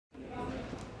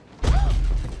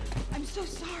so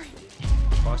sorry.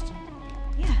 Boston?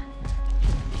 Yeah.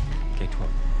 K-12.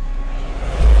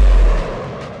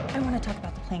 I want to talk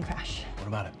about the plane crash. What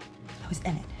about it? I was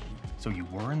in it. So you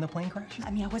were in the plane crash?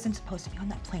 I mean, I wasn't supposed to be on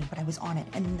that plane, but I was on it.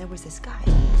 And then there was this guy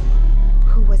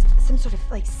who was some sort of,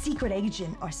 like, secret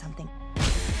agent or something.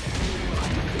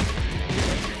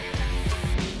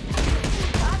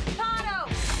 Avocado!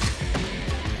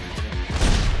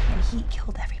 And he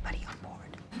killed everybody on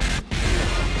board.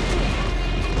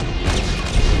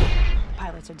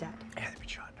 Pilots are dead. Yeah, they've been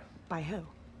shot. By who?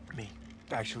 Me.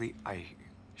 Actually, I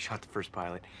shot the first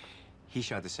pilot. He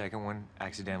shot the second one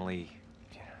accidentally.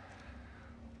 You know,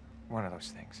 one of those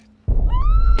things.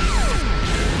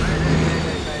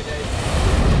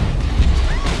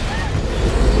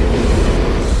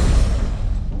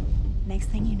 Next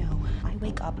thing you know, I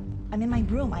wake up. I'm in my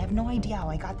room. I have no idea how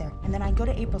I got there. And then I go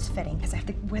to April's fitting because I have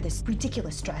to wear this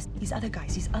ridiculous dress. These other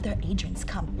guys, these other agents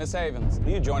come. Miss Havens,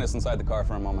 will you join us inside the car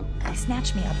for a moment? They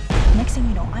snatch me up. Next thing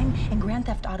you know, I'm in Grand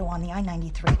Theft Auto on the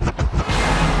I-93.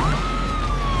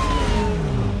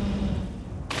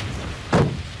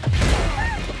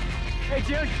 Hey,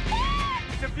 June.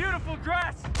 It's a beautiful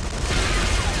dress.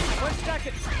 1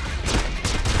 second.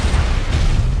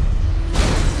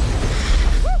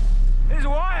 This is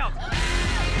wild.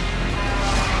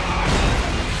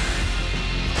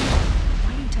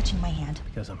 Why are you touching my hand?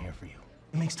 Because I'm here for you.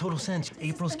 It makes total sense.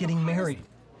 April's getting married,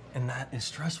 and that is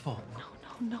stressful.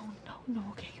 No,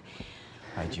 okay.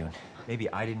 Hi, June. Maybe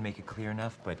I didn't make it clear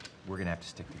enough, but we're gonna have to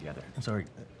stick together. I'm sorry,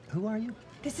 who are you?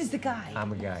 This is the guy. I'm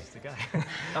the guy. The guy.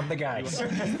 I'm the guy.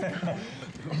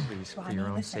 Please, for Ronnie, your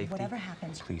own listen, safety, whatever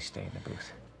happens. please stay in the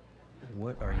booth.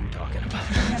 What are you talking about?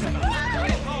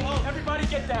 Oh, everybody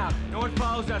get down. No one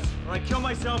follows us, or I kill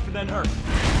myself and then her.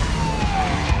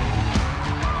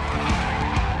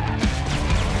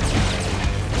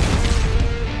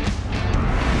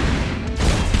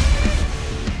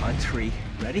 On 3.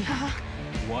 Ready?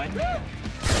 1.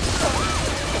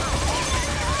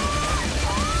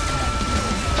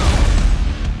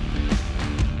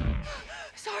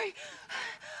 Sorry.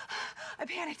 I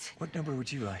panicked. What number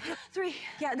would you like? 3.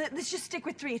 Yeah, let's just stick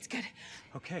with 3. It's good.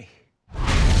 Okay.